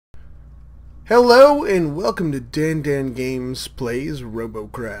Hello and welcome to DanDan Games Plays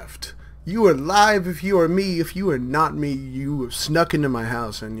Robocraft. You are live if you are me. If you are not me, you have snuck into my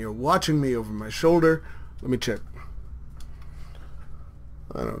house and you're watching me over my shoulder. Let me check.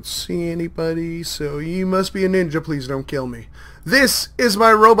 I don't see anybody, so you must be a ninja. Please don't kill me. This is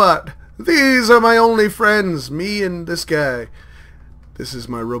my robot. These are my only friends, me and this guy. This is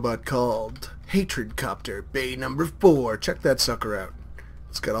my robot called HatredCopter, Bay number 4. Check that sucker out.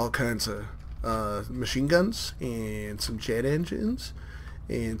 It's got all kinds of machine guns and some jet engines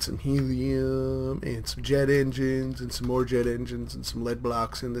and some helium and some jet engines and some more jet engines and some lead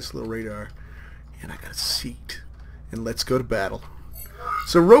blocks and this little radar, and I got a seat, and let's go to battle.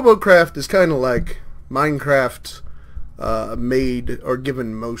 So Robocraft is kind of like Minecraft made or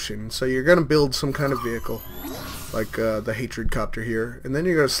given motion. So you're gonna build some kind of vehicle like the HatredCopter here, and then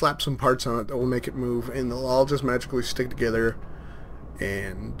you're gonna slap some parts on it that will make it move, and they'll all just magically stick together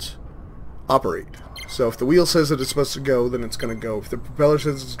and operate. So if the wheel says that it's supposed to go, then it's going to go. If the propeller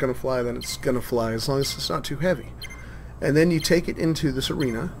says it's going to fly, then it's going to fly, as long as it's not too heavy. And then you take it into this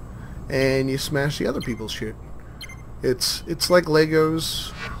arena and you smash the other people's shit. It's like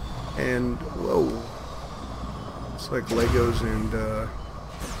Legos and whoa. It's like Legos and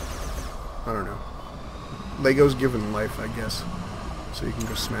I don't know. Legos given life, I guess. So you can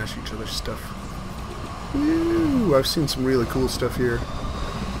go smash each other's stuff. Ooh, I've seen some really cool stuff here.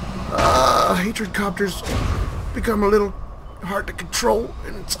 HatredCopter's become a little hard to control,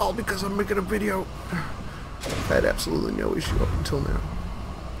 and it's all because I'm making a video. I've had absolutely no issue up until now.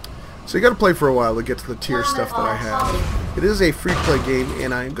 So you gotta play for a while to get to the tier stuff that I have. It is a free-play game,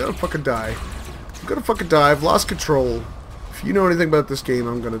 and I'm gonna fucking die. I'm gonna fucking die. I've lost control. If you know anything about this game,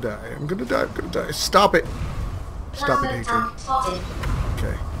 I'm gonna die. I'm gonna die. I'm gonna die. Stop it. Stop it, Hatred.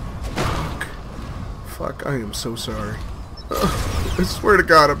 Okay. Fuck, I am so sorry. I swear to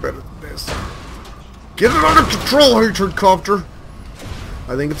God, I'm better than this. Get it under control, HatredCopter!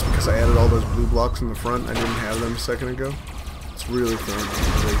 I think it's because I added all those blue blocks in the front. I didn't have them a second ago. It's really fun,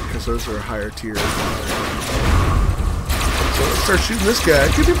 because those are higher tier. So let's start shooting this guy.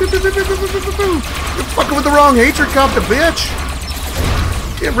 You're fucking with the wrong HatredCopter, bitch!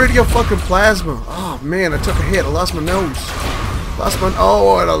 Get rid of your fucking plasma. Oh man, I took a hit. I lost my nose.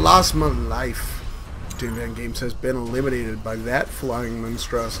 Oh, and I lost my life. DanDan Games has been eliminated by that flying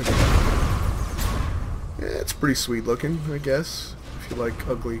monstrosity. Yeah, it's pretty sweet looking, I guess, if you like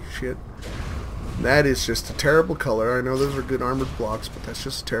ugly shit. That is just a terrible color. I know those are good armored blocks, but that's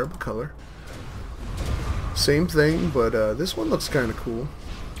just a terrible color. Same thing, but this one looks kind of cool.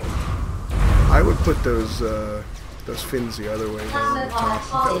 I would put those fins the other way though, on the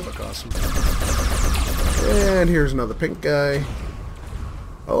top. That would look awesome. And here's another pink guy.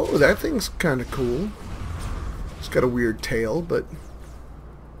 Oh, that thing's kind of cool. It's got a weird tail, but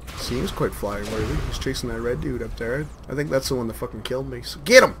seems quite fly-worthy. He's chasing that red dude up there. I think that's the one that fucking killed me. So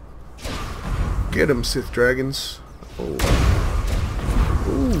get him! Get him, Sith Dragons. Oh.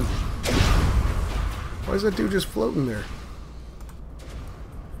 Ooh. Why is that dude just floating there?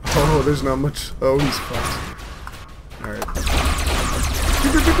 Oh, there's not much. Oh, he's fucked. Alright.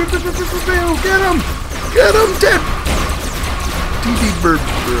 Get him! Get him, dead! DD bird,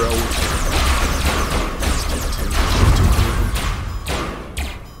 bro.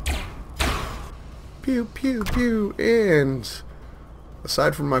 Pew, pew, pew, and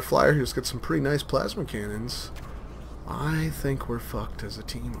aside from my flyer, who's got some pretty nice plasma cannons, I think we're fucked as a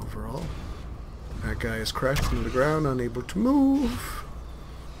team overall. That guy is crashed into the ground, unable to move.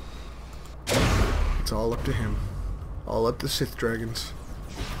 It's all up to him. All up to Sith Dragons.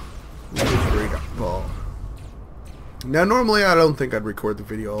 Great ball. Now, normally I don't think I'd record the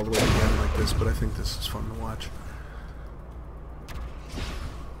video all the way to the end like this, but I think this is fun to watch.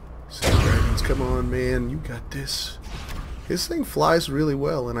 Sith Dragons, come on, man, you got this. His thing flies really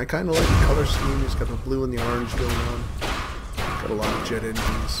well, and I kind of like the color scheme. He's got the blue and the orange going on. Got a lot of jet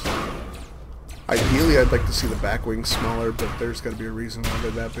engines. Ideally, I'd like to see the back wings smaller, but there's got to be a reason why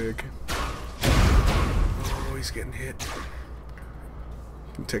they're that big. Oh, he's getting hit.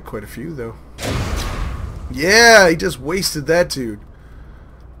 Can take quite a few, though. Yeah, he just wasted that dude.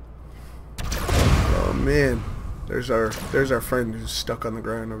 Oh man, there's our friend who's stuck on the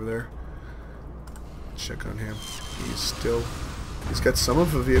ground over there. Check on him. He's got some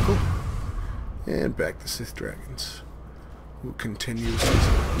of a vehicle. And back to Sith Dragons, who continues his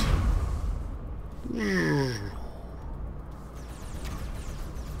hunt.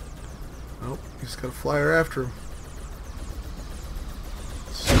 Oh, he's got a flyer after him.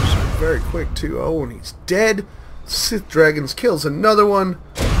 Very quick too. Oh, and he's dead. Sith Dragons kills another one,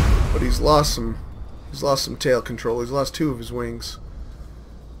 but he's lost some tail control. He's lost 2 of his wings.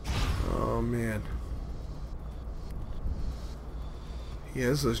 Oh man. man. He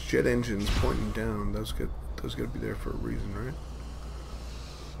has those jet engines pointing down. Those gotta be there for a reason, right?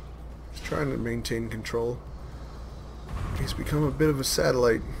 He's trying to maintain control. He's become a bit of a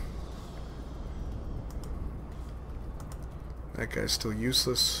satellite. That guy's still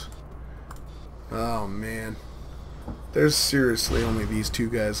useless. Oh man. There's seriously only these two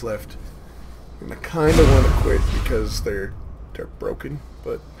guys left. And I kinda wanna quit because they're broken.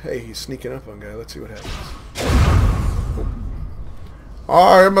 But hey, he's sneaking up on guy. Let's see what happens.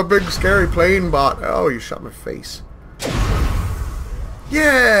 Oh, I'm a big scary plane bot. Oh, you shot my face.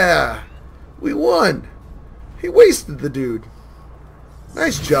 Yeah! We won! He wasted the dude.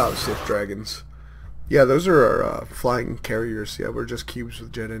 Nice job, Sith Dragons. Yeah, those are our flying carriers. Yeah, we're just cubes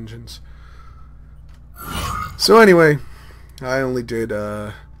with jet engines. So anyway, I only did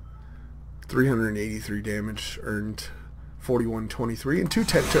 383 damage, earned 4123 and 2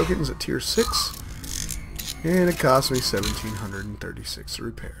 tech tokens at tier 6. And it cost me 1736 to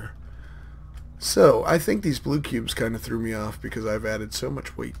repair. So, I think these blue cubes kind of threw me off because I've added so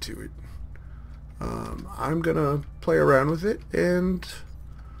much weight to it. I'm gonna play around with it, and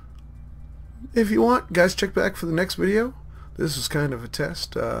if you want, guys, check back for the next video. This is kind of a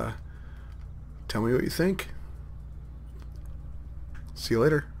test. Tell me what you think. See you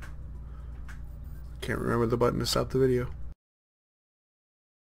later. Can't remember the button to stop the video.